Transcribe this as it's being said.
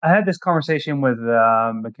I had this conversation with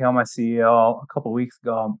Mikhail, my CEO, a couple of weeks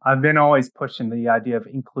ago. I've been always pushing the idea of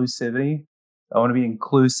inclusivity. I want to be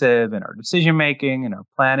inclusive in our decision making and our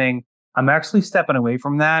planning. I'm actually stepping away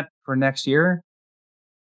from that for next year.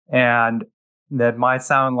 And that might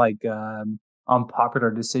sound like unpopular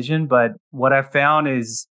decision, but what I found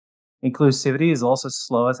is inclusivity is also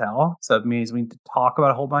slow as hell. So it means we need to talk about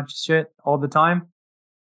a whole bunch of shit all the time.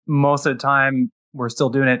 Most of the time, we're still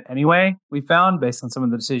doing it anyway, we found, based on some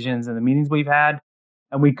of the decisions and the meetings we've had.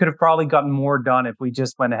 And we could have probably gotten more done if we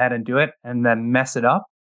just went ahead and do it and then mess it up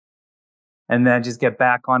and then just get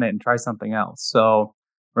back on it and try something else. So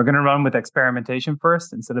we're going to run with experimentation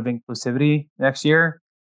first instead of inclusivity next year.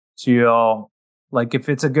 To like, if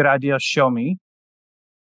it's a good idea, show me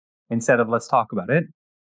instead of let's talk about it,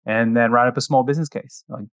 and then write up a small business case,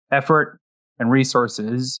 like effort and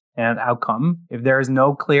resources and outcome. If there is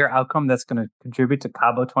no clear outcome that's going to contribute to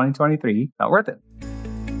Cabo 2023, not worth it.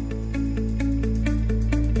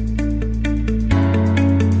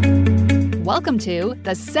 Welcome to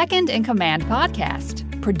the Second in Command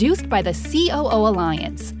podcast, produced by the COO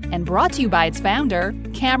Alliance and brought to you by its founder,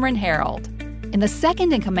 Cameron Herold. In the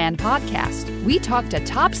Second in Command podcast, we talk to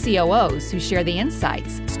top COOs who share the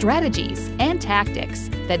insights, strategies, and tactics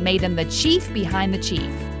that made them the chief behind the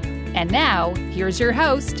chief. And now, here's your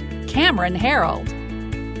host, Cameron Herold.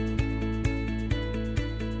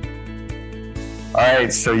 All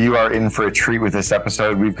right, so you are in for a treat with this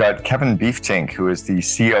episode. We've got Kevin Beeftink, who is the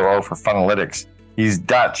COO for Funnelytics. He's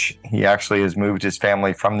Dutch. He actually has moved his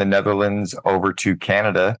family from the Netherlands over to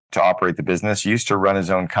Canada to operate the business. He used to run his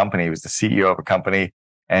own company. He was the CEO of a company,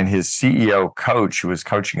 and his CEO coach, who was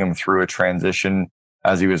coaching him through a transition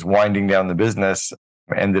as he was winding down the business,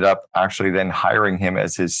 ended up actually then hiring him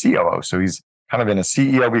as his COO. So he's kind of been a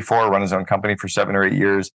CEO before, run his own company for 7 or 8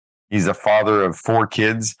 years. He's a father of 4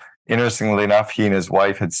 kids. Interestingly enough, he and his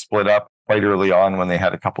wife had split up quite early on when they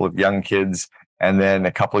had a couple of young kids. And then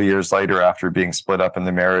a couple of years later, after being split up in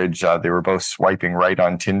the marriage, they were both swiping right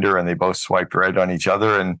on Tinder, and they both swiped right on each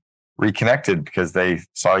other and reconnected because they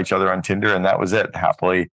saw each other on Tinder, and that was it.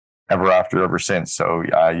 Happily ever after, ever since. So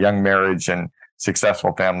young marriage and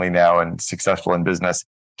successful family now, and successful in business.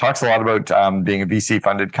 Talks a lot about being a VC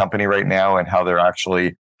funded company right now and how they're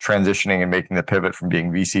actually transitioning and making the pivot from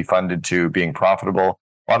being VC funded to being profitable.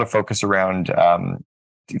 A lot of focus around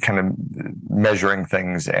kind of measuring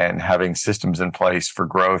things and having systems in place for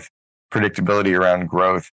growth, predictability around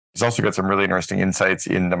growth. He's also got some really interesting insights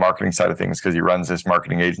in the marketing side of things because he runs this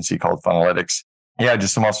marketing agency called Funnelytics. Yeah,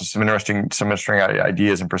 just some interesting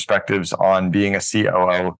ideas and perspectives on being a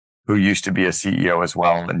COO who used to be a CEO as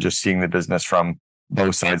well, and just seeing the business from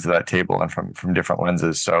both sides of that table and from different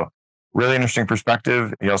lenses. So really interesting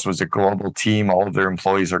perspective. He also has a global team. All of their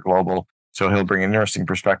employees are global. So he'll bring an interesting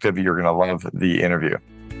perspective. You're going to love the interview.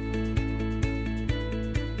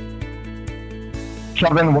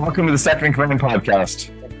 Kevin, welcome to the Second in Command podcast.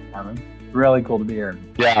 Thank you, Cameron. Really cool to be here.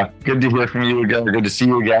 Yeah, good to hear from you again. Good to see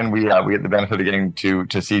you again. We get the benefit of getting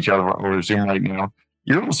to see each other over Zoom right now.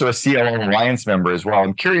 You're also a COO Alliance member as well.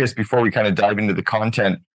 I'm curious, before we kind of dive into the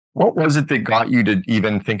content, what was it that got you to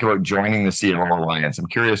even think about joining the COO Alliance? I'm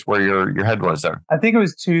curious where your head was there. I think it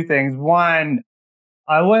was 2 things. One,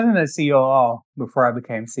 I wasn't a COO before I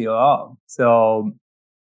became COO. So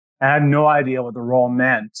I had no idea what the role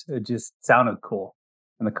meant. It just sounded cool.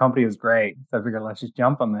 And the company was great. So I figured, let's just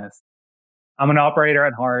jump on this. I'm an operator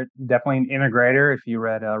at heart, definitely an integrator. If you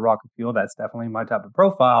read Rocket Fuel, that's definitely my type of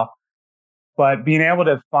profile. But being able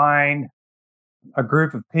to find a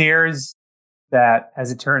group of peers that,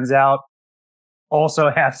 as it turns out,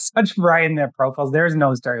 also have such variety in their profiles. There's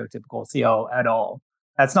no stereotypical COO at all.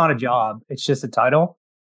 That's not a job. It's just a title.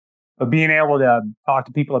 But being able to talk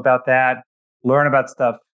to people about that, learn about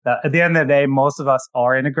stuff that at the end of the day, most of us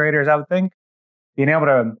are integrators, I would think. Being able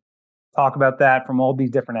to talk about that from all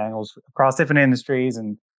these different angles across different industries.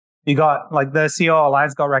 And you got, like, the COO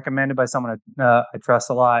Alliance got recommended by someone I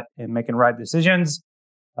trust a lot in making right decisions.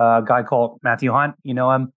 A guy called Matthew Hunt, you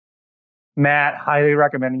know him. Matt, highly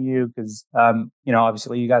recommending you because,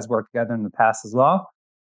 obviously you guys worked together in the past as well.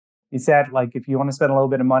 He said, like, if you want to spend a little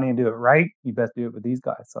bit of money and do it right, you best do it with these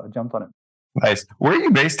guys. So I jumped on it. Nice. Where are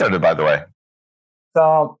you based out of, by the way?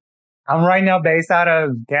 So I'm right now based out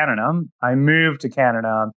of Canada. I moved to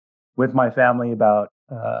Canada with my family about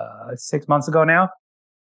 6 months ago now.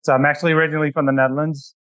 So I'm actually originally from the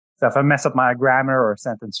Netherlands. So if I mess up my grammar or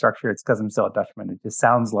sentence structure, it's because I'm still a Dutchman. It just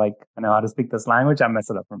sounds like I know how to speak this language. I mess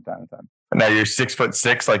it up from time to time. Now you're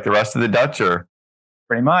 6'6", like the rest of the Dutch, or?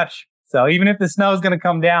 Pretty much. So even if the snow is going to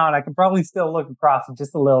come down, I can probably still look across it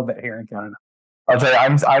just a little bit here in Canada. I'll tell you,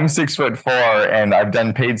 I'm 6'4" and I've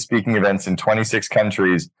done paid speaking events in 26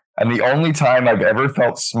 countries. And the only time I've ever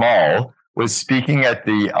felt small was speaking at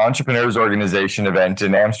the Entrepreneurs Organization event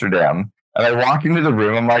in Amsterdam. And I walk into the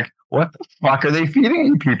room, I'm like, what the fuck are they feeding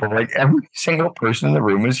you people? Like every single person in the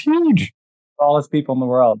room is huge. Tallest people in the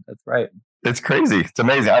world. That's right. It's crazy. It's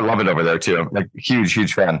amazing. I love it over there too. Like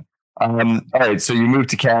huge fan. All right. So you moved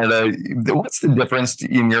to Canada. What's the difference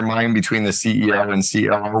in your mind between the CEO and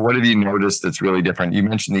COO? What have you noticed that's really different? You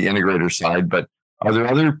mentioned the integrator side, but are there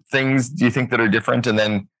other things do you think that are different? And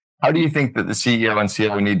then how do you think that the CEO and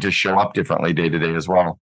COO need to show up differently day to day as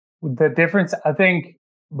well? The difference, I think,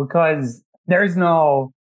 because there's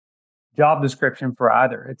no job description for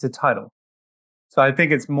either. It's a title. So I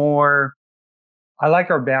think it's more, I like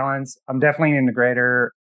our balance. I'm definitely an integrator.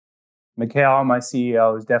 Mikhail, my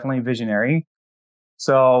CEO, is definitely a visionary.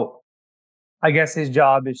 So I guess his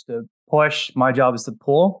job is to push. My job is to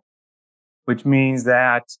pull, which means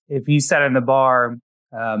that if he's setting the bar,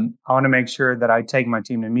 I want to make sure that I take my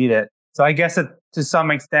team to meet it. So I guess to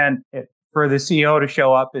some extent, for the CEO to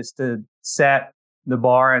show up is to set the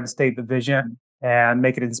bar and state the vision and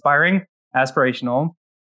make it inspiring, aspirational,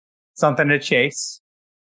 something to chase,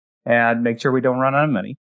 and make sure we don't run out of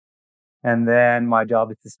money. And then my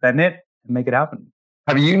job is to spend it and make it happen.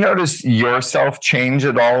 Have you noticed yourself change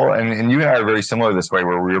at all? And you and I are very similar this way,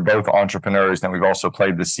 where we are both entrepreneurs and we've also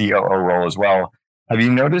played the COO role as well. Have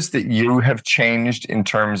you noticed that you have changed in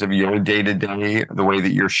terms of your day-to-day, the way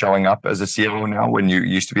that you're showing up as a COO now when you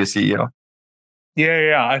used to be a CEO?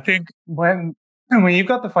 Yeah. I think when you've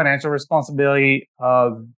got the financial responsibility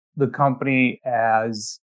of the company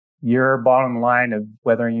as your bottom line of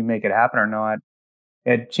whether you make it happen or not,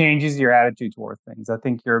 it changes your attitude towards things. I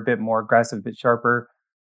think you're a bit more aggressive, a bit sharper.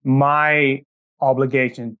 My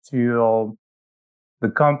obligation to the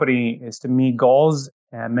company is to meet goals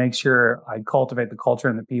and make sure I cultivate the culture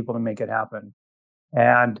and the people to make it happen.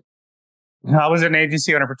 And I was an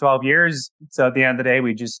agency owner for 12 years. So at the end of the day,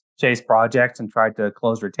 we just chased projects and tried to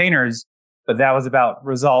close retainers. But that was about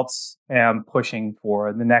results and pushing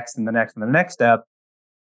for the next and the next and the next step.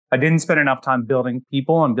 I didn't spend enough time building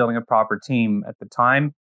people and building a proper team at the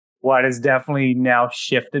time. What has definitely now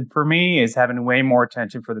shifted for me is having way more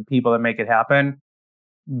attention for the people that make it happen,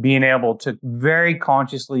 being able to very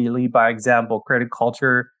consciously lead by example, create a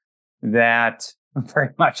culture that very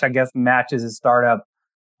much, I guess, matches a startup.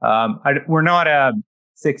 We're not a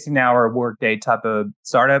 16-hour workday type of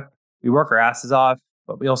startup. We work our asses off,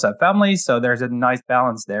 but we also have families. So there's a nice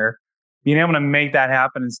balance there. Being able to make that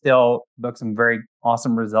happen and still book some very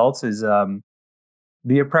awesome results is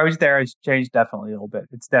the approach there has changed definitely a little bit.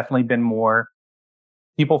 It's definitely been more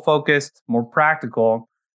people focused, more practical.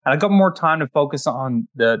 And I got more time to focus on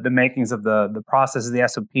the makings of the processes, the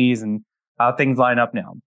SOPs, and how things line up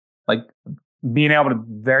now. Like being able to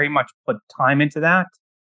very much put time into that.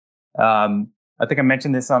 I think I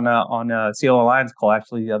mentioned this on a COO Alliance call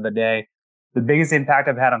actually the other day. The biggest impact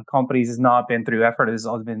I've had on companies has not been through effort. It's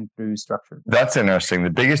always been through structure. That's interesting. The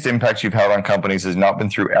biggest impact you've had on companies has not been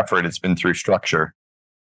through effort. It's been through structure.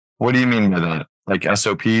 What do you mean by that? Like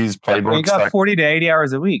SOPs, playbooks? You got 40 to 80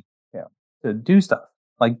 hours a week to do stuff.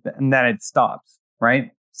 And then it stops,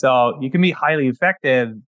 right? So you can be highly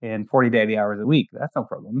effective in 40 to 80 hours a week. That's no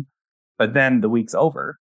problem. But then the week's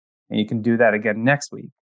over and you can do that again next week.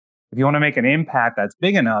 If you want to make an impact that's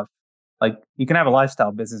big enough, like you can have a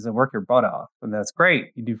lifestyle business and work your butt off, and that's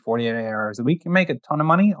great. You do 48 hours a week, you make a ton of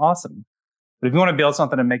money, awesome. But if you want to build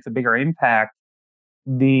something that makes a bigger impact,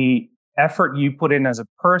 the effort you put in as a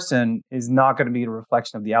person is not going to be a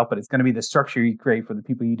reflection of the output. It's going to be the structure you create for the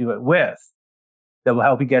people you do it with that will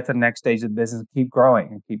help you get to the next stage of the business, keep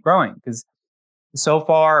growing. Because so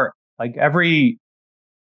far,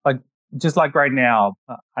 just like right now,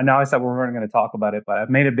 I know I said we weren't going to talk about it, but I've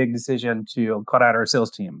made a big decision to cut out our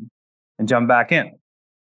sales team and jump back in.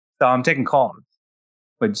 So I'm taking calls,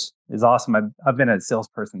 which is awesome. I've been a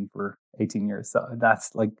salesperson for 18 years. So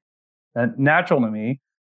that's like natural to me.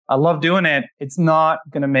 I love doing it. It's not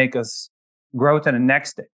going to make us grow to the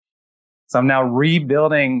next stage. So I'm now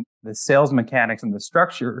rebuilding the sales mechanics and the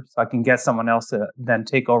structure so I can get someone else to then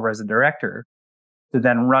take over as a director to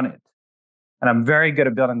then run it. And I'm very good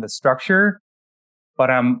at building the structure,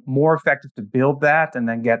 but I'm more effective to build that and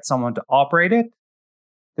then get someone to operate it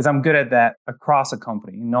because I'm good at that across a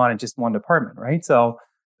company, not in just one department, right? So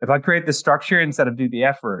if I create the structure instead of do the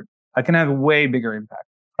effort, I can have a way bigger impact.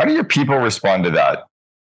 How do your people respond to that?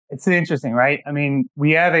 It's interesting, right? I mean,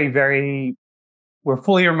 we're a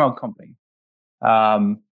fully remote company.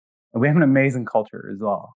 And we have an amazing culture as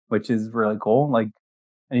well, which is really cool.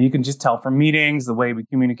 And you can just tell from meetings, the way we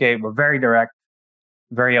communicate, we're very direct,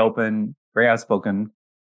 very open. very outspoken.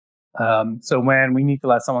 So when we need to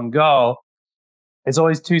let someone go, it's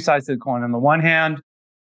always two sides to the coin. On the one hand,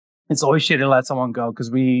 it's always shitty to let someone go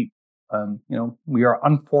because we are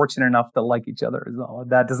unfortunate enough to like each other as well.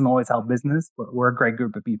 That doesn't always help business, but we're a great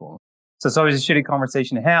group of people. So it's always a shitty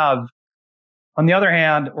conversation to have. On the other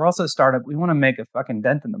hand, we're also a startup. We want to make a fucking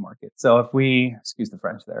dent in the market. So if we, excuse the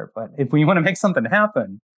French there, but if we want to make something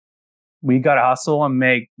happen, we got to hustle and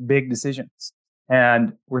make big decisions.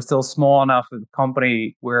 And we're still small enough as a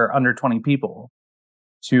company, we're under 20 people,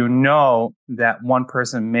 to know that one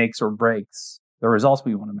person makes or breaks the results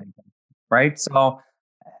we want to make them, right? So,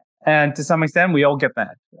 and to some extent, we all get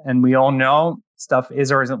that. And we all know stuff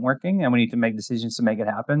is or isn't working, and we need to make decisions to make it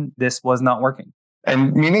happen. This was not working.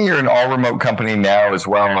 And meaning you're an all remote company now as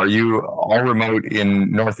well. Are you all remote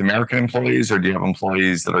in North American employees, or do you have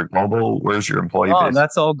employees that are global? Where's your employee base?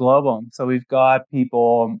 That's all global. So we've got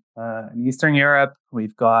people in Eastern Europe.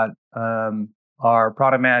 We've got our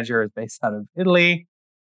product manager is based out of Italy.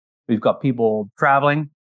 We've got people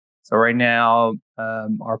traveling. So right now,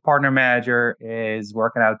 our partner manager is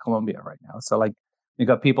working out of Colombia right now. So like we've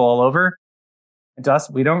got people all over.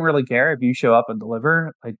 We don't really care if you show up and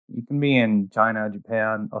deliver. Like you can be in China,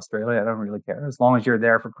 Japan, Australia. I don't really care. As long as you're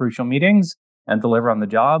there for crucial meetings and deliver on the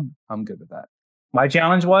job, I'm good with that. My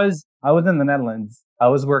challenge was I was in the Netherlands. I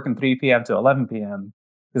was working 3 p.m. to 11 p.m.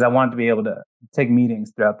 because I wanted to be able to take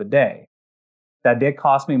meetings throughout the day. That did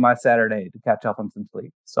cost me my Saturday to catch up on some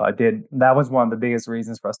sleep. So I did. That was one of the biggest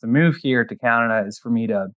reasons for us to move here to Canada, is for me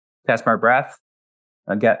to catch my breath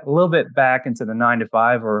and get a little bit back into the 9 to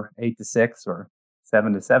 5 or 8 to 6 or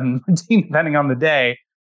 7 to 7 routine, depending on the day,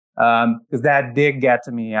 because that did get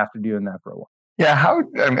to me after doing that for a while. Yeah,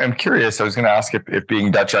 I'm curious. I was going to ask if being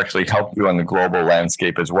Dutch actually helped you on the global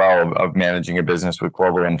landscape as well of managing a business with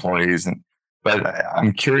global employees. But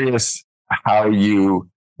I'm curious how you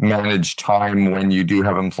manage time when you do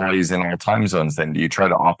have employees in all time zones. Then do you try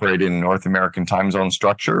to operate in North American time zone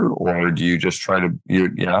structure, or do you just try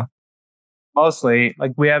to Mostly,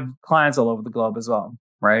 like we have clients all over the globe as well,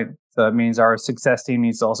 right? So it means our success team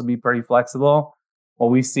needs to also be pretty flexible. What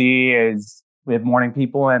we see is we have morning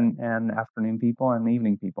people and afternoon people and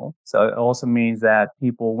evening people. So it also means that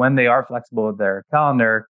people, when they are flexible with their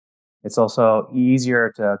calendar, it's also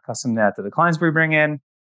easier to custom that to the clients we bring in.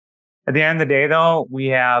 At the end of the day, though, we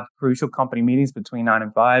have crucial company meetings between 9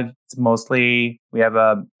 and 5. It's mostly, we have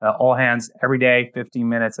all hands every day, 15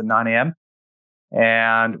 minutes at 9 a.m.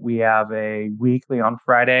 And we have a weekly on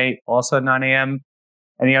Friday, also at 9 a.m.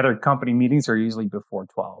 Any other company meetings are usually before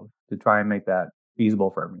 12 to try and make that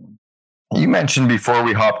feasible for everyone. You mentioned before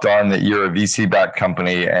we hopped on that you're a VC-backed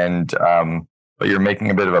company, and but you're making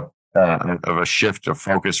a bit of a shift of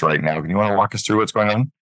focus right now. Can you want to walk us through what's going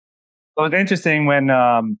on? Well, it's interesting when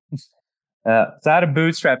so I had a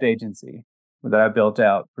bootstrapped agency that I built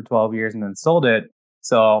out for 12 years and then sold it.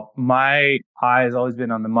 So my eye has always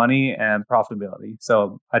been on the money and profitability.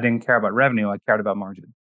 So I didn't care about revenue. I cared about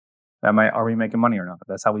margin. Are we making money or not?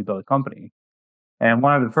 That's how we build a company. And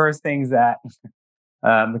one of the first things that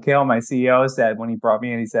Mikhail, my CEO, said when he brought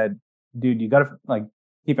me in, he said, dude, you got to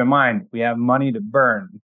keep in mind, we have money to burn,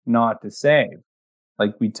 not to save.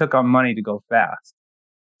 Like we took on money to go fast.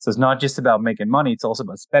 So it's not just about making money. It's also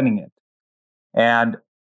about spending it. And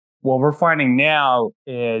what we're finding now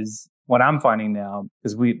is what I'm finding now,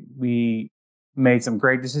 because we made some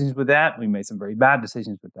great decisions with that. We made some very bad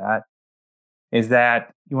decisions with that. Is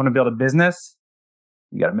that you want to build a business,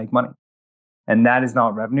 you got to make money. And that is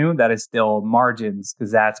not revenue. That is still margins,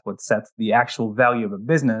 because that's what sets the actual value of a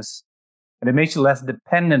business. And it makes you less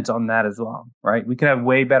dependent on that as well, right? We can have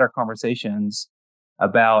way better conversations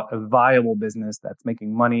about a viable business that's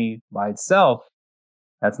making money by itself,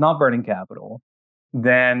 that's not burning capital,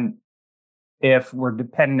 than if we're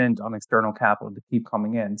dependent on external capital to keep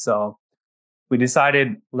coming in. So we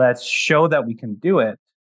decided, let's show that we can do it,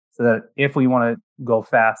 so that if we want to go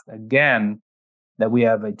fast again, that we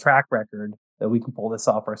have a track record that we can pull this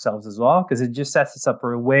off ourselves as well, because it just sets us up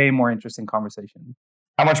for a way more interesting conversation.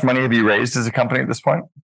 How much money have you raised as a company at this point?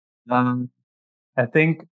 I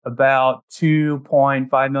think about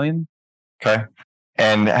 2.5 million. Okay.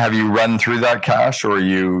 And have you run through that cash, or are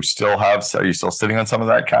you still sitting on some of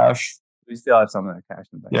that cash? We still have some of that cash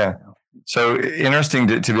in the bank. Yeah. Right now. So interesting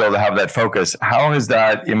to be able to have that focus. How has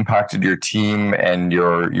that impacted your team and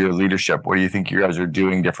your leadership? What do you think you guys are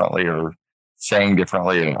doing differently or saying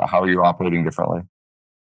differently, and how are you operating differently?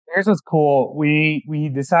 Here's what's cool.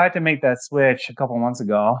 We decided to make that switch a couple of months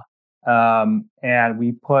ago, and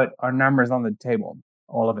we put our numbers on the table,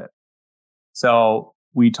 all of it. So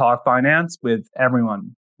we talk finance with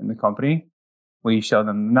everyone in the company. We show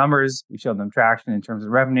them the numbers. We show them traction in terms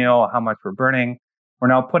of revenue, how much we're burning. We're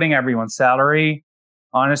not putting everyone's salary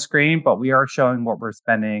on a screen, but we are showing what we're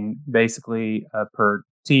spending basically per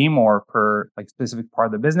team or per like specific part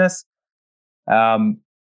of the business.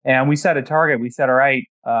 And we set a target. We said, all right,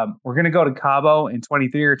 we're going to go to Cabo in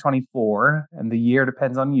 23 or 24, and the year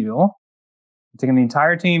depends on you. We're taking the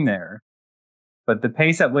entire team there. But the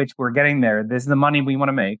pace at which we're getting there, this is the money we want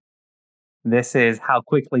to make. This is how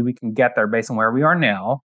quickly we can get there based on where we are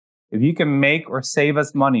now. If you can make or save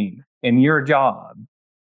us money in your job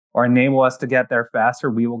or enable us to get there faster,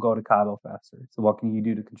 we will go to Cabo faster. So what can you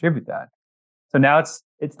do to contribute that? So now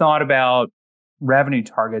it's not about revenue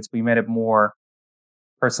targets. We made it more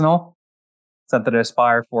personal, something to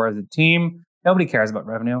aspire for as a team. Nobody cares about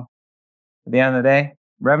revenue. At the end of the day,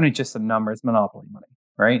 revenue is just a number. It's monopoly money,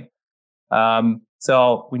 right?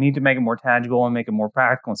 So we need to make it more tangible and make it more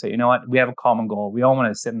practical and say, you know what, we have a common goal. We all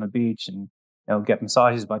want to sit on the beach and get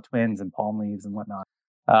massages by twins and palm leaves and whatnot.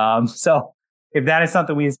 So if that is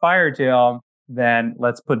something we aspire to, then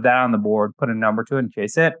let's put that on the board, put a number to it and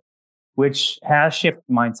chase it, which has shifted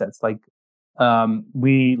mindsets. Like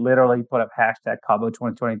we literally put up hashtag Cabo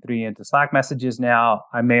 2023 into Slack messages now.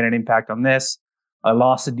 I made an impact on this. I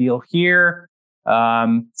lost a deal here.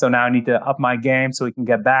 So now I need to up my game so we can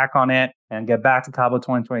get back on it and get back to Cabo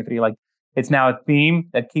 2023. Like it's now a theme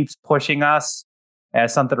that keeps pushing us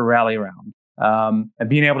as something to rally around. And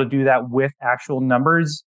being able to do that with actual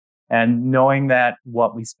numbers and knowing that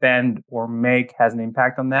what we spend or make has an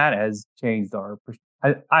impact on that has changed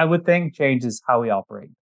I would think changes how we operate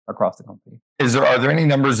across the company. Are there any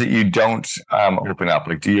numbers that you don't open up?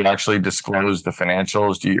 Like, do you actually disclose the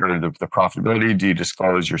financials? Or the profitability? Do you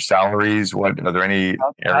disclose your salaries? Are there any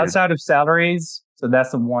areas? Outside of salaries? So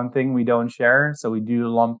that's the one thing we don't share. So we do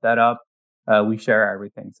lump that up. We share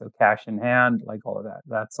everything. So cash in hand, like all of that.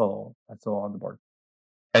 That's all on the board.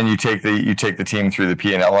 And you take the team through the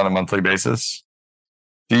P&L on a monthly basis?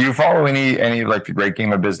 Do you follow any like the Great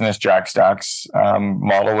Game of Business, Jack Stack's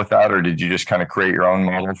model with that, or did you just kind of create your own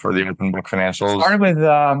model for the open book financials?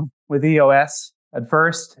 Started with EOS at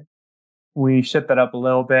first. We shipped that up a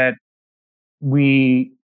little bit.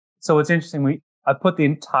 So it's interesting. I put the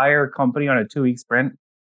entire company on a 2-week sprint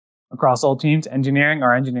across all teams. Our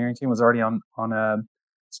engineering team was already on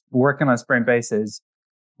working on a sprint basis.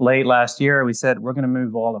 Late last year, we said we're going to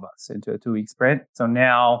move all of us into a 2-week sprint. So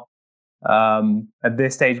now, at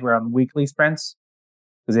this stage, we're on weekly sprints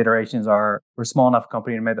because we're a small enough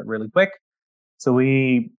company to make that really quick. So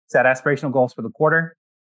we set aspirational goals for the quarter.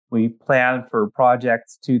 We plan for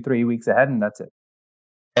projects 2-3 weeks ahead, and that's it.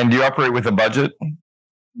 And do you operate with a budget?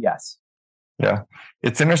 Yes. Yeah.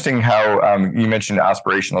 It's interesting how you mentioned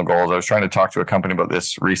aspirational goals. I was trying to talk to a company about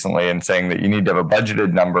this recently and saying that you need to have a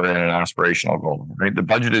budgeted number and an aspirational goal, right? The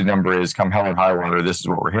budgeted number is come hell or high water, this is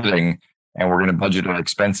what we're hitting. And we're going to budget our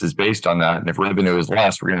expenses based on that. And if revenue is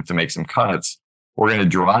less, we're going to have to make some cuts. We're going to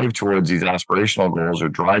drive towards these aspirational goals or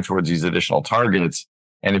drive towards these additional targets.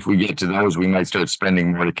 And if we get to those, we might start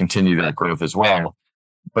spending more to continue that growth as well.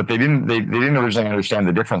 But they didn't originally understand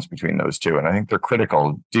the difference between those two. And I think they're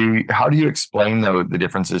critical. How do you explain the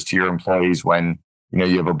differences to your employees when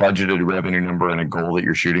you have a budgeted revenue number and a goal that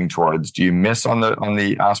you're shooting towards? Do you miss on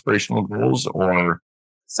the aspirational goals or?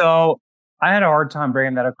 So I had a hard time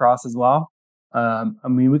bringing that across as well.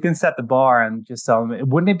 We can set the bar and just tell them,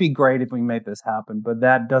 wouldn't it be great if we made this happen? But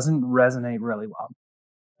that doesn't resonate really well.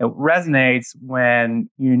 It resonates when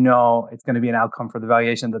it's going to be an outcome for the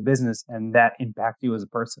valuation of the business and that impacts you as a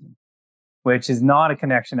person, which is not a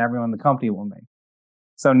connection everyone in the company will make.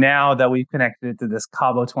 So now that we've connected it to this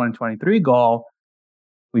Cabo 2023 goal,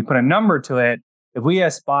 we put a number to it. If we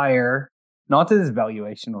aspire not to this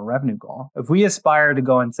valuation or revenue goal, if we aspire to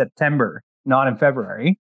go in September, not in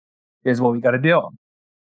February, here's what we got to do.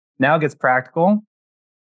 Now it gets practical,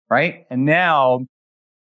 right? And now,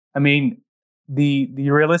 the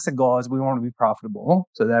realistic goal is we want to be profitable.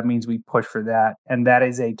 So that means we push for that. And that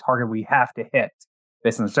is a target we have to hit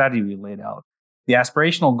based on the strategy we laid out. The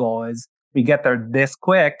aspirational goal is we get there this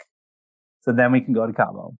quick, so then we can go to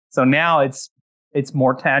Cabo. So now it's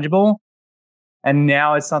more tangible. And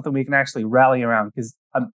now it's something we can actually rally around because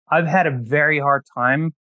I've had a very hard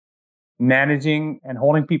time managing and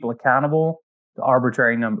holding people accountable to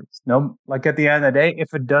arbitrary numbers. No, like at the end of the day,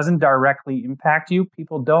 if it doesn't directly impact you,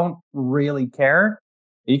 people don't really care.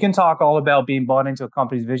 You can talk all about being bought into a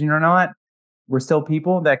company's vision or not. We're still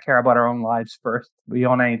people that care about our own lives first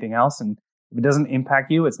beyond anything else. And if it doesn't impact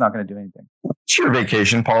you, it's not going to do anything. What's your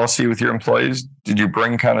vacation policy with your employees? Did you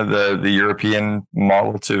bring kind of the European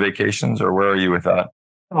model to vacations, or where are you with that?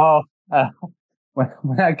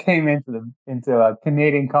 when I came into a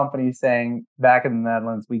Canadian company saying back in the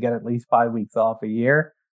Netherlands, we get at least 5 weeks off a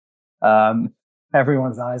year.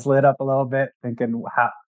 Everyone's eyes lit up a little bit thinking,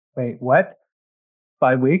 wait, what?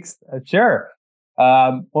 5 weeks? Sure.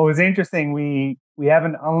 What was interesting, we have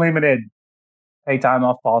an unlimited pay time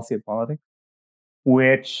off policy at Funnelytics,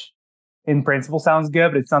 which in principle sounds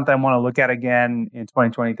good, but it's something I want to look at again in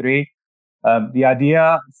 2023. The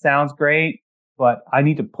idea sounds great, but I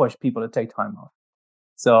need to push people to take time off.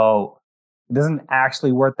 So it doesn't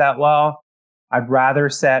actually work that well. I'd rather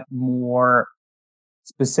set more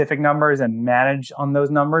specific numbers and manage on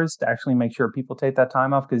those numbers to actually make sure people take that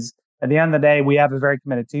time off. Because at the end of the day, we have a very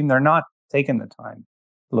committed team. They're not taking the time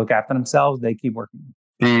to look after themselves. They keep working.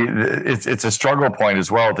 It's a struggle point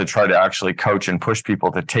as well to try to actually coach and push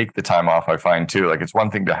people to take the time off. I find too, like it's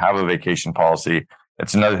one thing to have a vacation policy.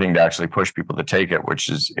 It's another thing to actually push people to take it, which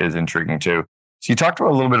is intriguing too. So you talked a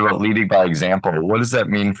little bit about leading by example. What does that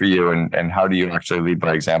mean for you, and how do you actually lead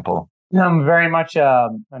by example? I'm very much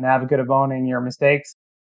an advocate of owning your mistakes,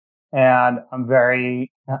 and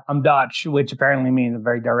I'm Dutch, which apparently means I'm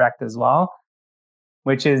very direct as well,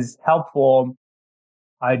 which is helpful.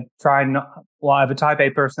 I try not. Well, I have a type A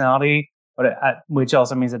personality, but which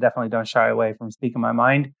also means I definitely don't shy away from speaking my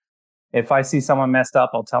mind. If I see someone messed up,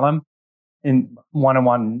 I'll tell them in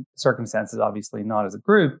one-on-one circumstances, obviously not as a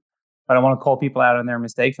group. But I want to call people out on their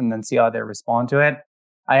mistakes and then see how they respond to it.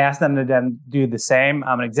 I ask them to then do the same.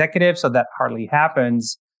 I'm an executive, so that hardly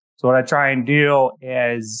happens. So what I try and do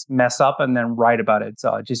is mess up and then write about it.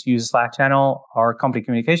 So I just use a Slack channel or company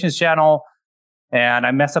communications channel, and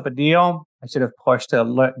I mess up a deal. I should have pushed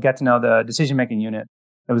to get to know the decision-making unit.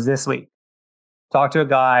 It was this week. Talked to a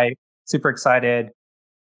guy, super excited.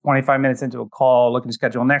 25 minutes into a call, looking to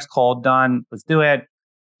schedule next call, done. Let's do it.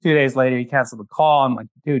 2 days later, he canceled the call. I'm like,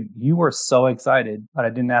 dude, you were so excited, but I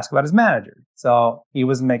didn't ask about his manager. So he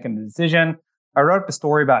wasn't making the decision. I wrote the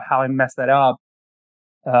story about how I messed that up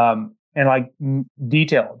and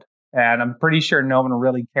detailed. And I'm pretty sure no one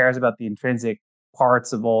really cares about the intrinsic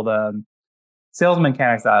parts of all the sales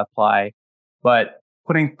mechanics that I apply. But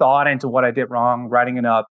putting thought into what I did wrong, writing it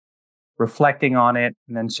up, reflecting on it,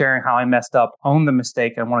 and then sharing how I messed up, own the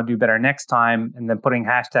mistake, and want to do better next time, and then putting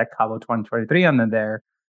hashtag COO 2023 on there,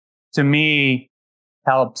 to me,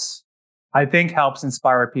 helps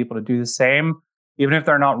inspire people to do the same, even if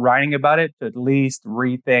they're not writing about it, to at least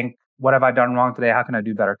rethink, what have I done wrong today? How can I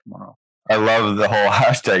do better tomorrow? I love the whole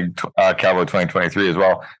hashtag COO 2023 as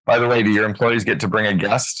well. By the way, do your employees get to bring a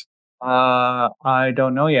guest? I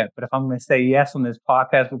don't know yet, but if I'm going to say yes on this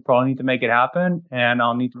podcast, we'll probably need to make it happen, and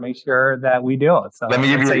I'll need to make sure that we do it. So let me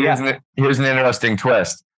give you, here's an interesting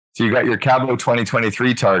twist. So you got your COO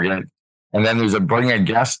 2023 target, and then there's a bring a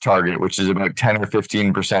guest target, which is about 10 or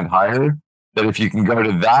 15% higher. That if you can go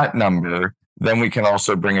to that number, then we can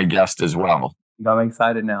also bring a guest as well. I'm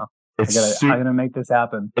excited now. I'm going to make this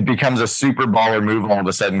happen. It becomes a super baller move all of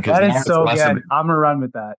a sudden. That is so good. I'm going to run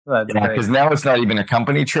with that. Because now it's not even a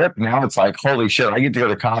company trip. Now it's like, holy shit, I get to go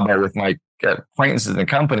to Cabo with my acquaintances in the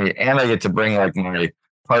company, and I get to bring like my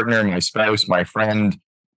partner, my spouse, my friend.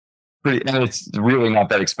 And it's really not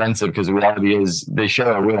that expensive, because the reality is they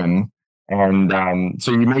share a room. And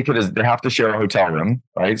so you make it as they have to share a hotel room,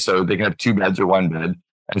 right? So they can have 2 beds or 1 bed.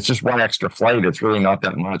 And it's just 1 extra flight. It's really not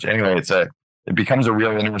that much. Anyway, it becomes a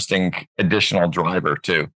real interesting additional driver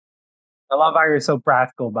too. I love how you're so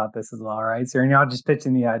practical about this as well, right? So you're not just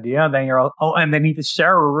pitching the idea, then you're and they need to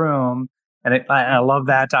share a room. And I love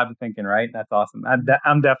that type of thinking, right? That's awesome.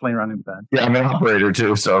 I'm definitely running with that. Yeah, I'm an operator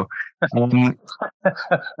too. So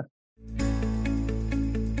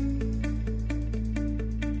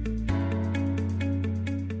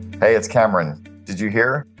Hey, it's Cameron. Did you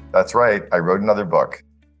hear? That's right. I wrote another book.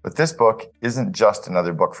 But this book isn't just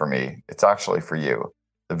another book for me. It's actually for you,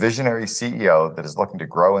 the visionary CEO that is looking to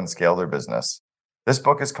grow and scale their business. This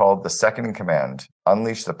book is called The Second in Command,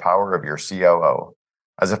 Unleash the Power of Your COO.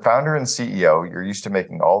 As a founder and CEO, you're used to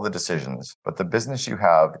making all the decisions, but the business you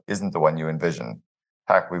have isn't the one you envision.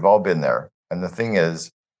 Heck, we've all been there. And the thing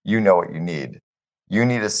is, you know what you need. You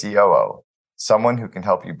need a COO, someone who can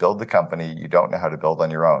help you build the company you don't know how to build on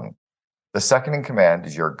your own. The Second in Command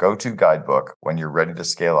is your go-to guidebook when you're ready to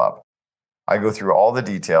scale up. I go through all the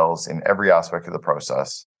details in every aspect of the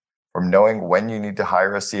process, from knowing when you need to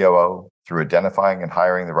hire a COO, through identifying and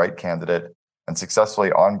hiring the right candidate, and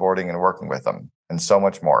successfully onboarding and working with them, and so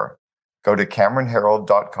much more. Go to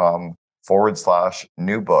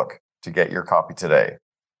CameronHerold.com/new book to get your copy today.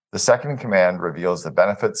 The Second in Command reveals the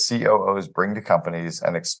benefits COOs bring to companies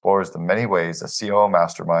and explores the many ways a COO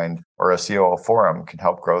mastermind or a COO forum can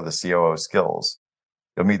help grow the COO skills.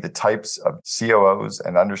 You'll meet the types of COOs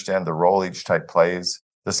and understand the role each type plays.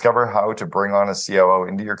 Discover how to bring on a COO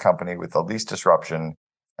into your company with the least disruption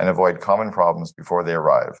and avoid common problems before they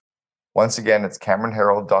arrive. Once again, it's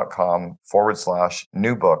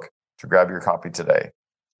CameronHerold.com/new book to grab your copy today.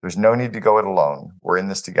 There's no need to go it alone. We're in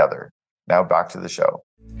this together. Now back to the show.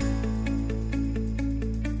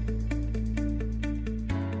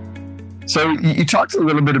 So you talked a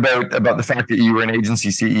little bit about the fact that you were an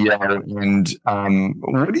agency CEO, and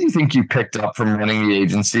what do you think you picked up from running the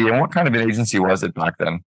agency, and what kind of an agency was it back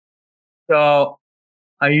then? So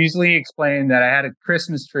I usually explain that I had a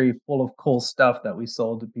Christmas tree full of cool stuff that we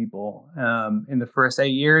sold to people in the first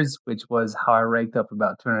 8 years, which was how I raked up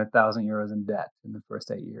about 200,000 euros in debt in the first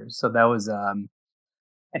 8 years. So that was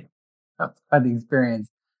quite the experience.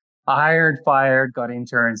 I hired, fired, got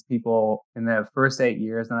interns, people in the first 8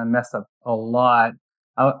 years, and I messed up a lot.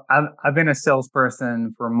 I've been a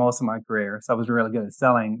salesperson for most of my career, so I was really good at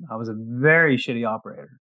selling. I was a very shitty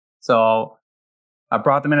operator. So I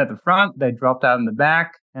brought them in at the front, they dropped out in the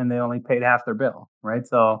back, and they only paid half their bill, right?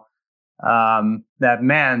 So that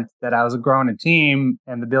meant that I was growing a team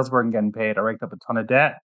and the bills weren't getting paid. I raked up a ton of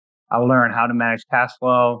debt. I learned how to manage cash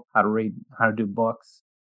flow, how to read, how to do books,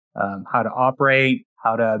 how to operate,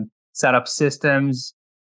 how to set up systems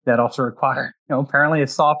that also require, apparently if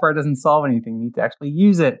software doesn't solve anything, you need to actually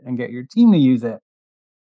use it and get your team to use it.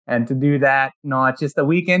 And to do that, not just a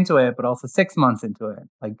week into it, but also 6 months into it.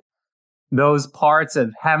 Like those parts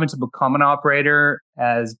of having to become an operator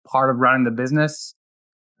as part of running the business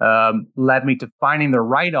led me to finding the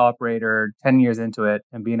right operator 10 years into it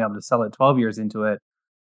and being able to sell it 12 years into it.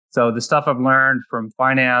 So the stuff I've learned from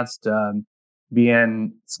finance,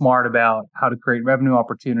 being smart about how to create revenue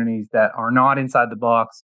opportunities that are not inside the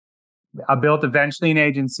box. I built eventually an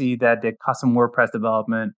agency that did custom WordPress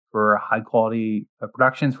development for high quality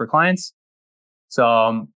productions for clients.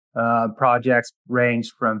 So projects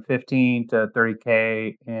ranged from 15 to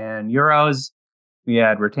 30K in euros. We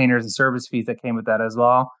had retainers and service fees that came with that as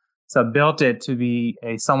well. So I built it to be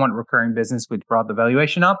a somewhat recurring business, which brought the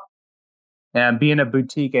valuation up. And being a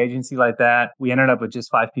boutique agency like that, we ended up with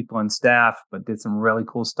just 5 people on staff, but did some really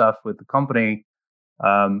cool stuff with the company.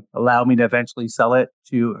 Allowed me to eventually sell it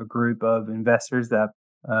to a group of investors that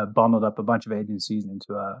bundled up a bunch of agencies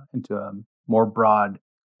into a more broad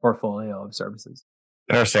portfolio of services.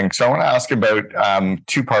 Interesting. So I want to ask about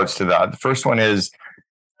 2 parts to that. The first one is,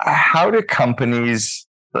 how do companies,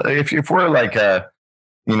 if we're like a,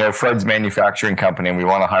 Fred's manufacturing company and we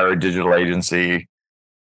want to hire a digital agency,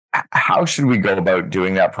 how should we go about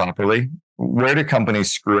doing that properly? Where do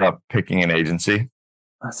companies screw up picking an agency?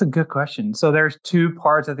 That's a good question. So there's 2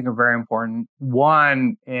 parts I think are very important.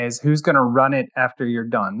 One is who's going to run it after you're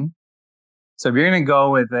done. So if you're going to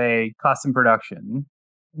go with a custom production,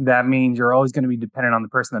 that means you're always going to be dependent on the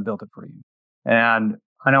person that built it for you. And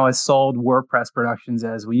I know I sold WordPress productions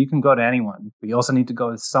as, well, you can go to anyone, but you also need to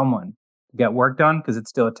go to someone to get work done because it's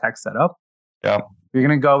still a tech setup. Yeah. You're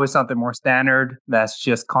going to go with something more standard that's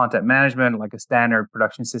just content management, like a standard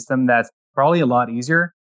production system. That's probably a lot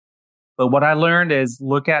easier. But what I learned is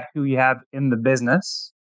look at who you have in the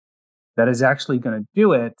business that is actually going to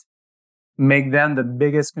do it. Make them the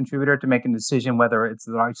biggest contributor to making a decision whether it's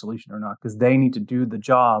the right solution or not, because they need to do the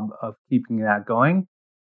job of keeping that going.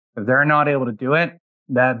 If they're not able to do it,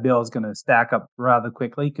 that bill is going to stack up rather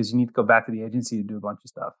quickly because you need to go back to the agency to do a bunch of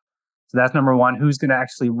stuff. So that's number one. Who's going to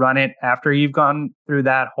actually run it after you've gone through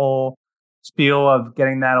that whole spiel of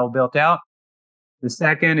getting that all built out? The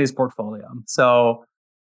second is portfolio. So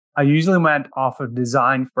I usually went off of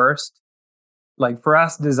design first. Like for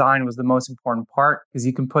us, design was the most important part because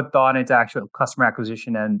you can put thought into actual customer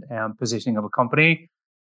acquisition and positioning of a company.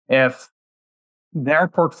 If their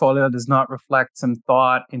portfolio does not reflect some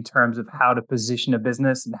thought in terms of how to position a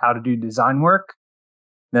business and how to do design work,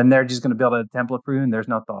 then they're just going to build a template for you and there's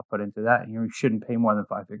no thought put into that. You shouldn't pay more than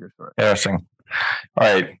 5 figures for it. Interesting.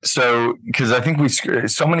 All right. So, because I think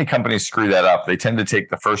so many companies screw that up. They tend to take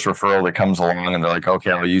the first referral that comes along and they're like,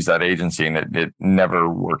 okay, I'll use that agency. And it never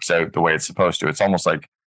works out the way it's supposed to. It's almost like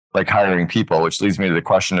hiring people, which leads me to the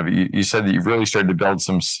question of, you said that you've really started to build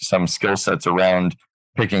some skill sets around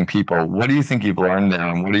picking people. What do you think you've learned there?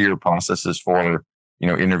 And what are your processes for,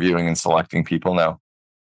 interviewing and selecting people now?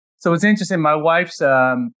 So it's interesting. My wife's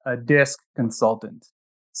a DISC consultant.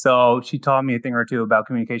 So she taught me a thing or two about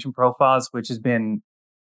communication profiles, which has been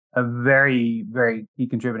a very, very key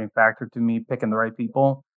contributing factor to me picking the right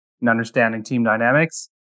people and understanding team dynamics.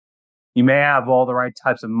 You may have all the right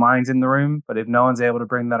types of minds in the room, but if no one's able to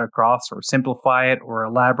bring that across or simplify it or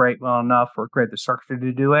elaborate well enough or create the structure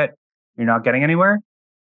to do it, you're not getting anywhere.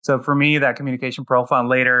 So for me, that communication profile,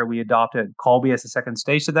 later we adopted Colby as a second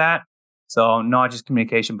stage to that. So not just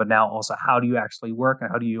communication, but now also how do you actually work and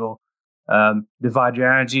how do you divide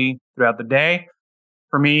your energy throughout the day?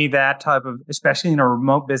 For me, that type of, especially in a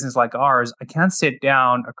remote business like ours, I can't sit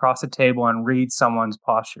down across the table and read someone's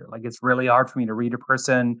posture. Like it's really hard for me to read a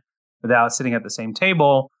person without sitting at the same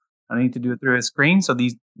table. I need to do it through a screen. So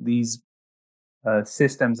these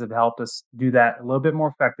systems have helped us do that a little bit more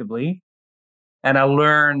effectively. And I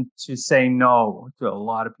learned to say no to a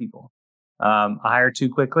lot of people. I hired too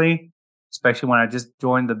quickly, especially when I just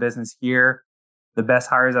joined the business here. The best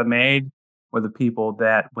hires I made were the people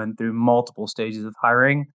that went through multiple stages of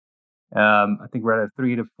hiring. I think we're at a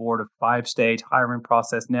 3 to 4 to 5 stage hiring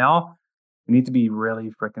process now. We need to be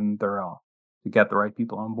really freaking thorough to get the right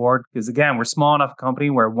people on board. Because again, we're small enough company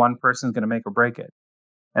where one person is going to make or break it.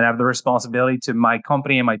 And I have the responsibility to my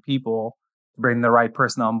company and my people to bring the right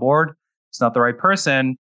person on board. It's not the right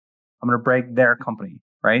person, I'm going to break their company,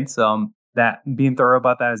 right? So that being thorough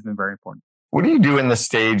about that has been very important. What do you do in the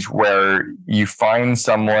stage where you find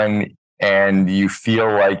someone and you feel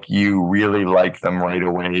like you really like them right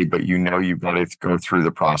away, but you know you've got to go through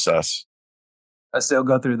the process? I still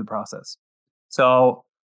go through the process. So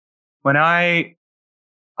when I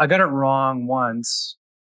got it wrong once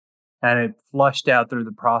and it flushed out through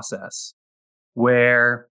the process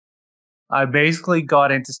where I basically got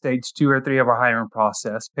into stage 2 or 3 of our hiring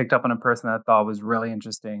process, picked up on a person that I thought was really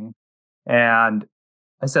interesting. And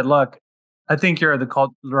I said, look, I think you're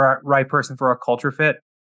the right person for our culture fit.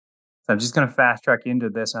 So I'm just going to fast track into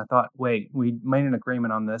this. And I thought, wait, we made an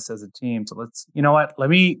agreement on this as a team. So let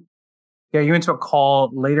me get you into a call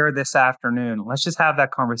later this afternoon. Let's just have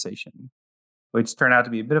that conversation, which turned out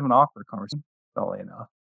to be a bit of an awkward conversation, funnily enough.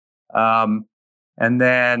 And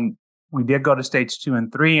then we did go to stage 2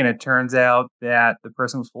 and 3, and it turns out that the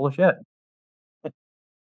person was full of shit.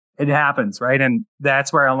 It happens, right? And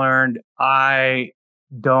that's where I learned I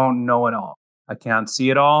don't know it all. I can't see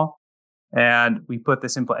it all. And we put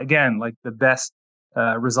this in place. Again, like the best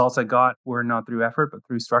results I got were not through effort, but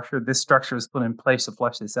through structure. This structure is put in place to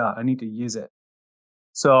flesh this out. I need to use it.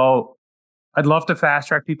 So I'd love to fast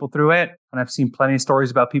track people through it. And I've seen plenty of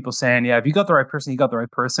stories about people saying, yeah, if you got the right person, you got the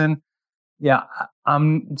right person. Yeah,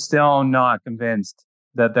 I'm still not convinced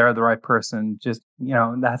that they're the right person. Just,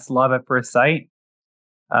 that's love at first sight.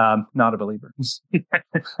 Not a believer.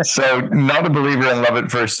 So not a believer in love at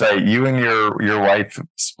first sight. You and your wife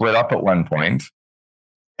split up at one point.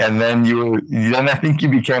 And then I think you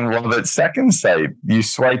became love at second sight. You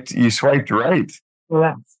swiped right.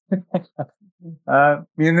 Well,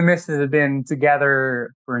 me and the missus have been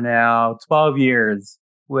together for now 12 years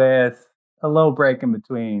with a little break in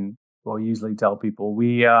between. We'll usually tell people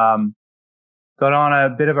we got on a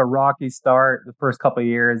bit of a rocky start the first couple of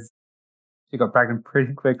years. She got pregnant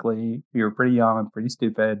pretty quickly. We were pretty young and pretty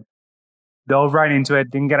stupid. Dove right into it.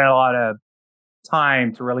 Didn't get a lot of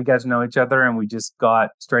time to really get to know each other, and we just got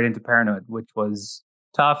straight into parenthood, which was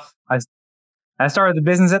tough. I started the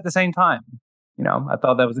business at the same time. I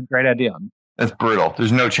thought that was a great idea. That's brutal.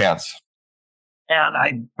 There's no chance. And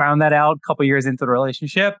I found that out a couple of years into the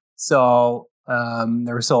relationship. So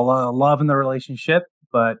there was still a lot of love in the relationship,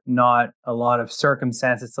 but not a lot of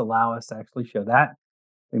circumstances to allow us to actually show that.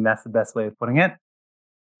 I think that's the best way of putting it.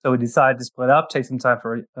 So we decided to split up, take some time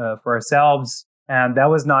for ourselves. And that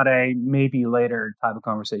was not a maybe later type of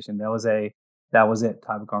conversation. That was it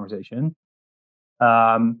type of conversation.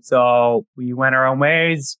 So we went our own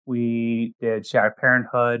ways. We did shared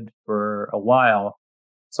parenthood for a while,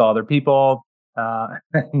 saw other people. And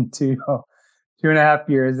 2.5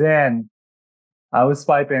 years in, I was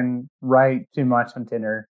swiping right too much on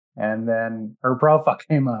Tinder. And then her profile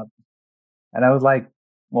came up. And I was like,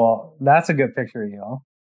 well, that's a good picture of you.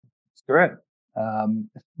 Screw it.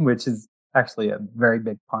 Which is actually a very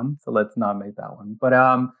big pun. So let's not make that one. But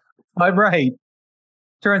I'm right.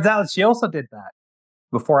 Turns out she also did that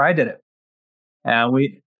before I did it.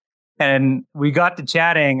 And we got to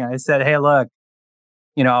chatting. I said, hey, look,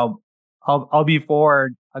 I'll be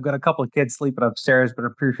forward. I've got a couple of kids sleeping upstairs, but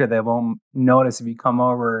I'm pretty sure they won't notice if you come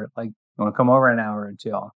over. Like, you want to come over an hour and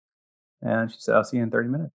chill. And she said, I'll see you in 30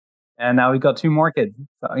 minutes. And now we've got 2 more kids.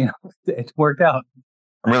 So, it worked out.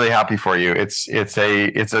 I'm really happy for you. It's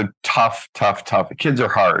a tough. Kids are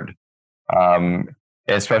hard.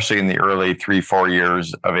 Especially in the early 3-4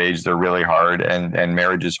 years of age, they're really hard, and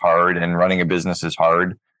marriage is hard, and running a business is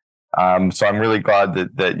hard. So I'm really glad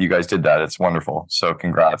that you guys did that. It's wonderful. So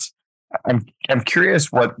congrats. I'm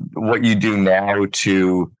curious what you do now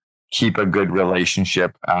to keep a good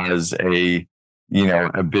relationship as a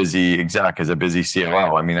busy exec, as a busy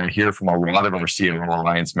COO. I mean, I hear from a lot of our COO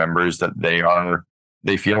Alliance members that they are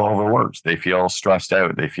they feel overworked. They feel stressed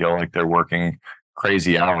out. They feel like they're working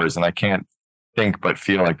crazy hours. And I can't think but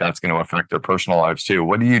feel like that's going to affect their personal lives too.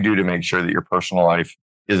 What do you do to make sure that your personal life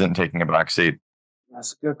isn't taking a back seat?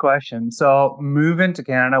 That's a good question. So moving to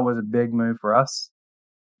Canada was a big move for us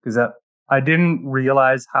because I didn't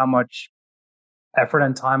realize how much effort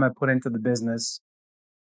and time I put into the business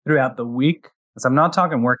throughout the week. So I'm not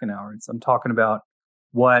talking working hours. I'm talking about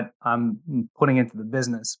what I'm putting into the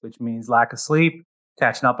business, which means lack of sleep,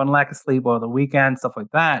 catching up on lack of sleep over the weekend, stuff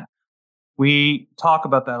like that. We talk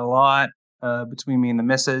about that a lot between me and the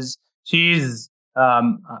missus. She's,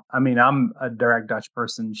 I'm a direct Dutch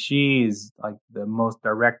person. She's like the most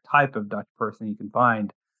direct type of Dutch person you can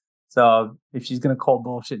find. So if she's going to call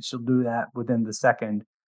bullshit, she'll do that within the second,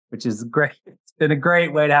 which is great. It's been a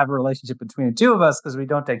great way to have a relationship between the two of us because we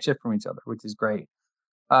don't take shit from each other, which is great.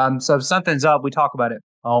 So if something's up, we talk about it.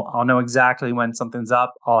 I'll know exactly when something's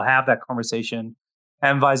up. I'll have that conversation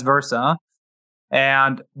and vice versa.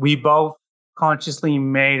 And we both consciously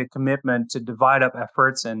made a commitment to divide up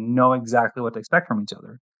efforts and know exactly what to expect from each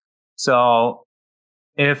other. So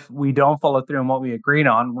if we don't follow through on what we agreed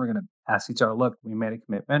on, we're going to ask each other, look, we made a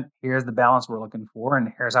commitment. Here's the balance we're looking for.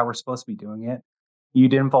 And here's how we're supposed to be doing it. You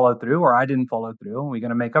didn't follow through or I didn't follow through. And we're going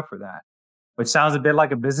to make up for that, which sounds a bit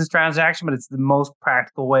like a business transaction, but it's the most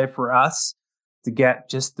practical way for us to get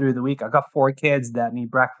just through the week. I got 4 kids that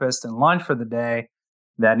need breakfast and lunch for the day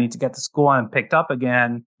that need to get to school and picked up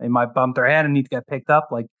again. They might bump their head and need to get picked up.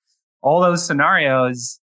 Like all those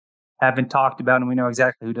scenarios have been talked about and we know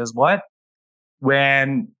exactly who does what.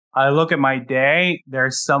 When I look at my day,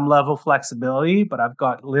 there's some level of flexibility, but I've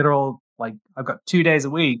got 2 days a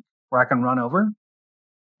week where I can run over.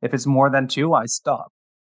 If it's more than 2, I stop.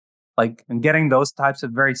 And getting those types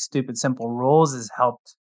of very stupid, simple rules has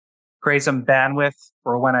helped create some bandwidth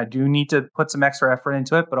for when I do need to put some extra effort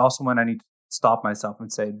into it, but also when I need to stop myself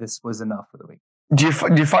and say, this was enough for the week. Do you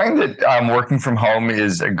find that working from home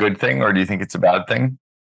is a good thing or do you think it's a bad thing?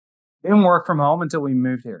 Didn't work from home until we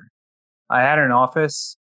moved here. I had an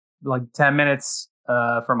office 10 minutes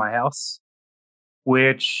from my house,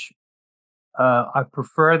 which I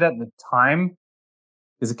prefer that the time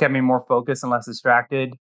because it kept me more focused and less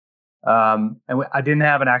distracted. And I didn't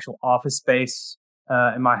have an actual office space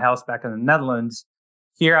in my house back in the Netherlands.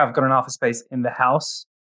 Here, I've got an office space in the house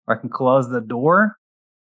where I can close the door.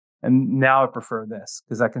 And now I prefer this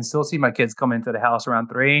because I can still see my kids come into the house around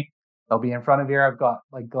 3. They'll be in front of here. I've got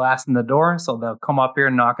glass in the door. So they'll come up here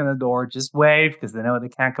and knock on the door, just wave because they know they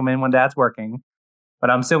can't come in when dad's working.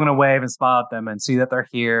 But I'm still going to wave and smile at them and see that they're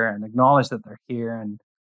here and acknowledge that they're here.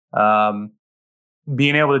 And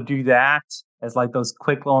being able to do that as those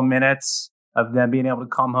quick little minutes of them being able to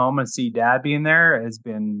come home and see dad being there has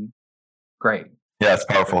been great. Yeah, it's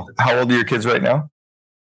powerful. How old are your kids right now?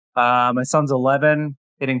 My son's 11,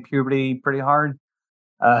 hitting puberty pretty hard.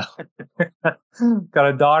 Got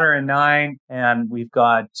a daughter and 9, and we've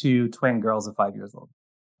got 2 twin girls of 5 years old.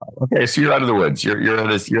 Okay, so you're out of the woods. You're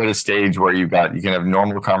at a stage where you can have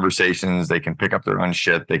normal conversations. They can pick up their own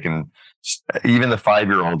shit. They can even the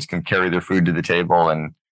 5-year-olds can carry their food to the table,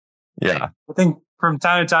 and yeah. I think from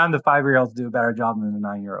time to time the 5-year-olds do a better job than the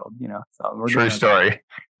 9-year-old. So we're true story.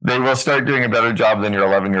 They will start doing a better job than your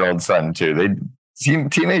 11-year-old son too.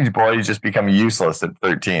 Teenage boys just become useless at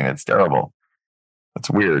 13. It's terrible. That's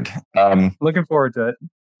weird. Looking forward to it.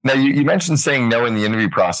 Now, you mentioned saying no in the interview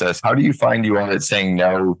process. How do you find you are at saying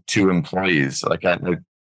no to employees? I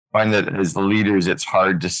find that as leaders, it's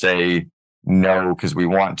hard to say no because we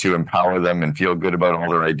want to empower them and feel good about all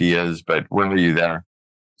their ideas. But where are you there?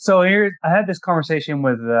 So I had this conversation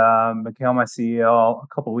with Mikhail, my CEO, a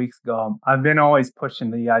couple of weeks ago. I've been always pushing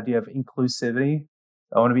the idea of inclusivity.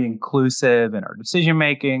 I want to be inclusive in our decision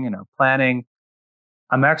making and our planning.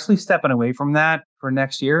 I'm actually stepping away from that for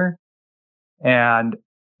next year. And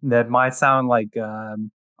that might sound like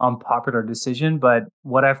unpopular decision, but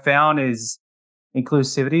what I've found is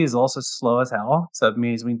inclusivity is also slow as hell. So it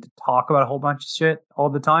means we need to talk about a whole bunch of shit all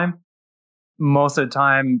the time. Most of the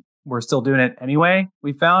time, we're still doing it anyway,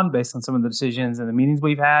 we found, based on some of the decisions and the meetings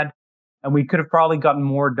we've had. And we could have probably gotten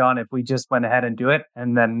more done if we just went ahead and do it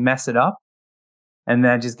and then mess it up and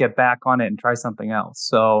then just get back on it and try something else.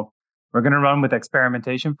 So we're going to run with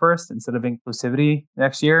experimentation first instead of inclusivity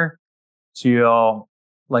next year to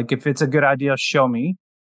if it's a good idea, show me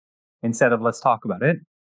instead of let's talk about it,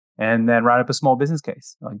 and then write up a small business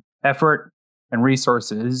case, effort and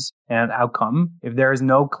resources and outcome. If there is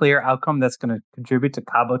no clear outcome that's going to contribute to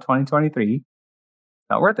Cabo 2023,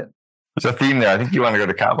 not worth it. There's a theme there. I think you want to go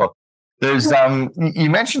to Cabo. There's you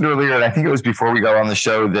mentioned earlier, and I think it was before we got on the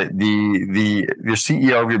show, that your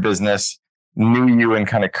CEO of your business knew you and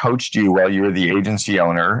kind of coached you while you were the agency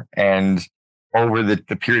owner. And over the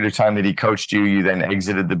period of time that he coached you, you then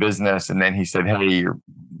exited the business. And then he said, hey,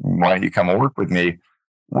 why don't you come work with me?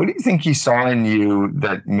 What do you think he saw in you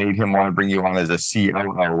that made him want to bring you on as a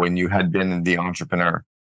COO when you had been the entrepreneur?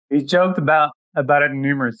 He joked about it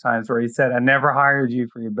numerous times where he said, I never hired you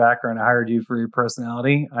for your background. I hired you for your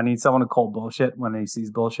personality. I need someone to call bullshit when he sees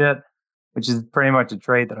bullshit, which is pretty much a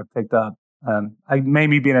trait that I picked up. I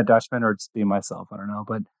maybe being a Dutchman or just being myself. I don't know.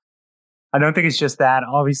 But I don't think it's just that.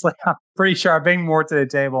 Obviously, I'm pretty sure I bring more to the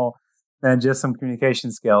table than just some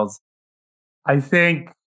communication skills. I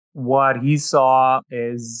think what he saw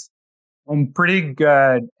is I'm pretty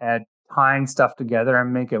good at tying stuff together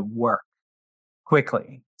and make it work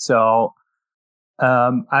quickly. So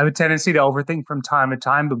I have a tendency to overthink from time to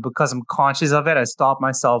time, but because I'm conscious of it, I stop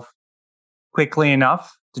myself quickly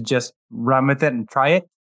enough to just run with it and try it.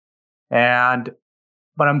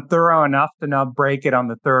 But I'm thorough enough to not break it on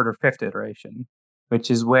the third or fifth iteration,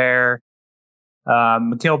 which is where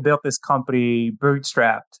Matteo built this company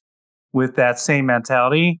bootstrapped with that same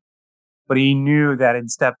mentality. But he knew that in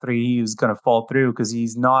step 3, he was going to fall through because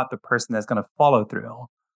he's not the person that's going to follow through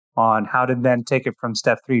on how to then take it from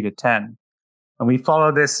step 3 to 10. And we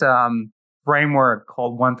follow this framework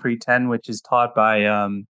called 1-3-10, which is taught by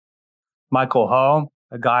Michael Ho,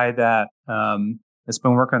 a guy that has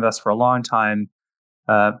been working with us for a long time.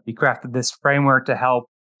 He crafted this framework to help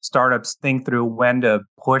startups think through when to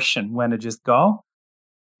push and when to just go.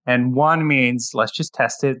 And 1 means, let's just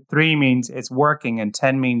test it. 3 means it's working. And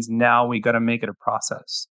 10 means now we got to make it a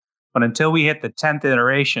process. But until we hit the 10th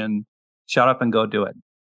iteration, shut up and go do it.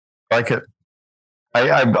 Like it.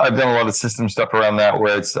 I've done a lot of system stuff around that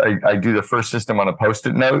where it's I do the first system on a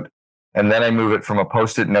Post-it note, and then I move it from a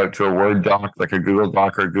Post-it note to a Word doc, like a Google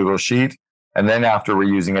Doc or a Google Sheet. And then after we're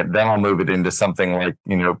using it, then I'll move it into something like,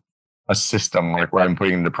 a system, like where I'm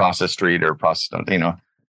putting the process street or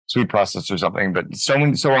suite process or something. But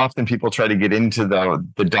so often people try to get into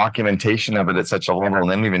the documentation of it at such a level and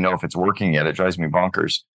they don't even know if it's working yet. It drives me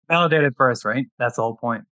bonkers. Validate it first, right? That's the whole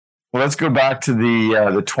point. Well, let's go back to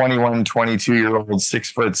the 21, 22-year-old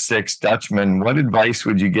 6'6" Dutchman. What advice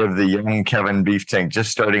would you give the young Kevin Beeftink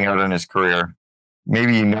just starting out in his career?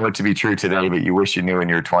 Maybe you know it to be true today, but you wish you knew when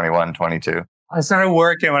you were 21, 22. I started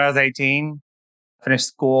working when I was 18, finished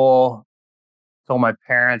school, told my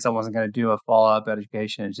parents I wasn't going to do a follow-up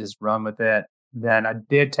education and just run with it. Then I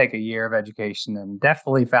did take a year of education and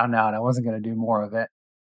definitely found out I wasn't going to do more of it.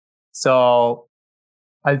 So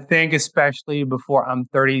I think especially before I'm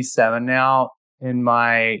 37 now, in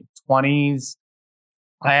my 20s,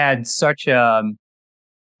 I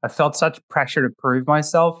felt such pressure to prove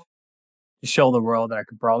myself, to show the world that I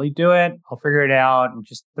could probably do it. I'll figure it out and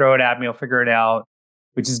just throw it at me. I'll figure it out,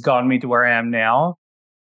 which has gotten me to where I am now.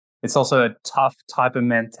 It's also a tough type of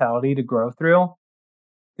mentality to grow through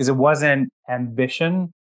because it wasn't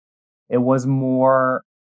ambition. It was more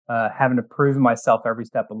having to prove myself every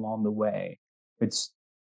step along the way, which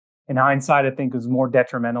in hindsight, I think was more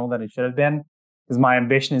detrimental than it should have been because my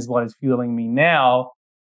ambition is what is fueling me now.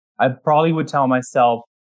 I probably would tell myself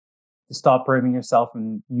to stop proving yourself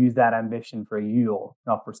and use that ambition for you,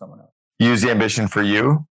 not for someone else. Use the ambition for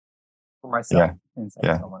you? For myself instead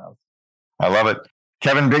of someone else. I love it.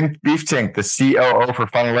 Kevin Beeftink, the COO for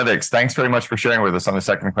Funnelytics. Thanks very much for sharing with us on the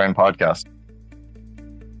Second in Command podcast.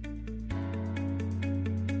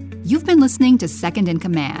 You've been listening to Second in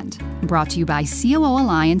Command, brought to you by COO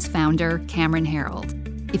Alliance founder Cameron Herold.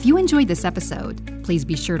 If you enjoyed this episode, please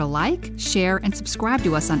be sure to like, share, and subscribe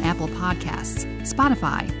to us on Apple Podcasts,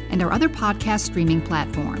 Spotify, and our other podcast streaming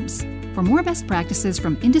platforms. For more best practices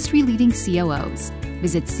from industry-leading COOs,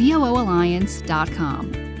 visit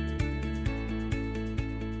COOalliance.com.